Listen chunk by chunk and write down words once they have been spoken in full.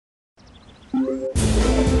Here's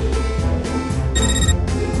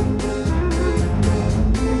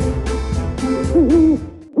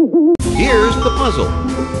the puzzle.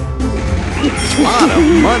 Lot of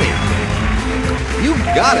money. You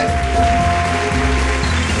got it.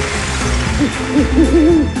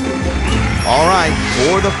 All right,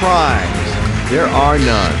 for the prize. There are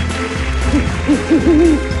none.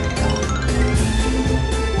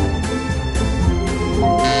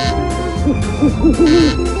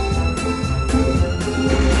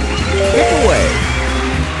 Pick away.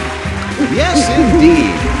 Yes,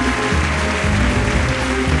 indeed.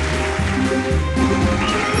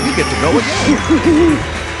 You get to go again.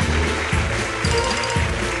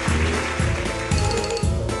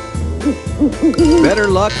 Better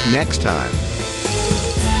luck next time.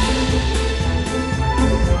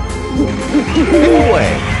 Pick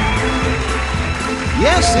away.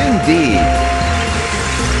 Yes, indeed.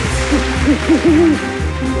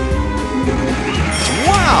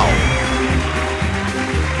 Wow!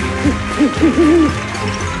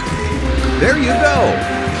 There you go.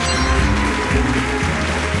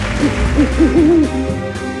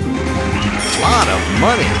 Lot of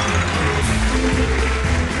money.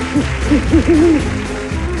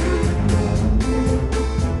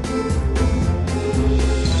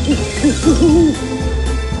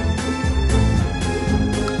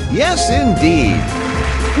 Yes, indeed.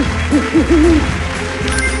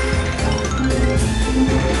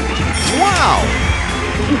 Wow!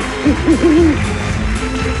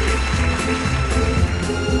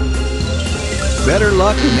 Better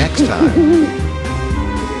luck next time.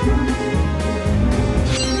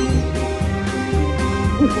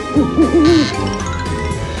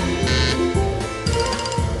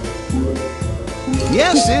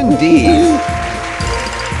 Yes, indeed.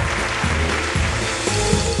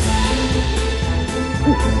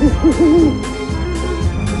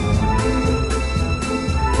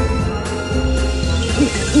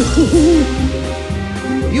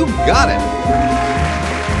 You got it.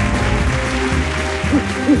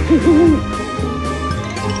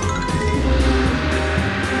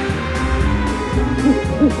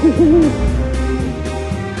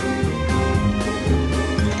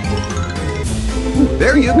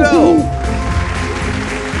 There you go.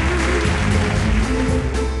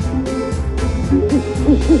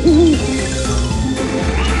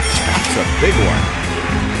 That's a big one.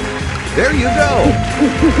 There you go.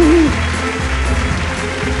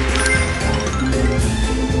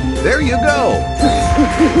 There you go.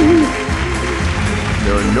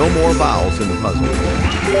 There are no more vowels in the puzzle.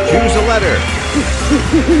 Choose a letter.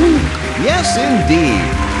 Yes, indeed.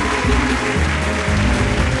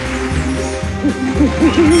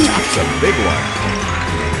 That's a big one.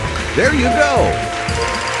 There you go.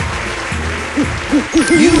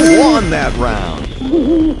 You won that round.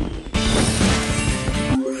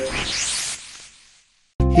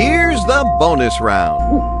 Here's the bonus round.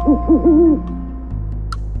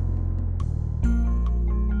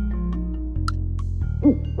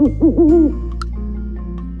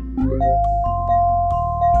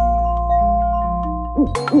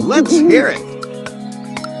 Let's hear it.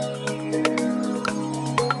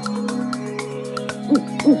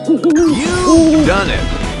 You've done it.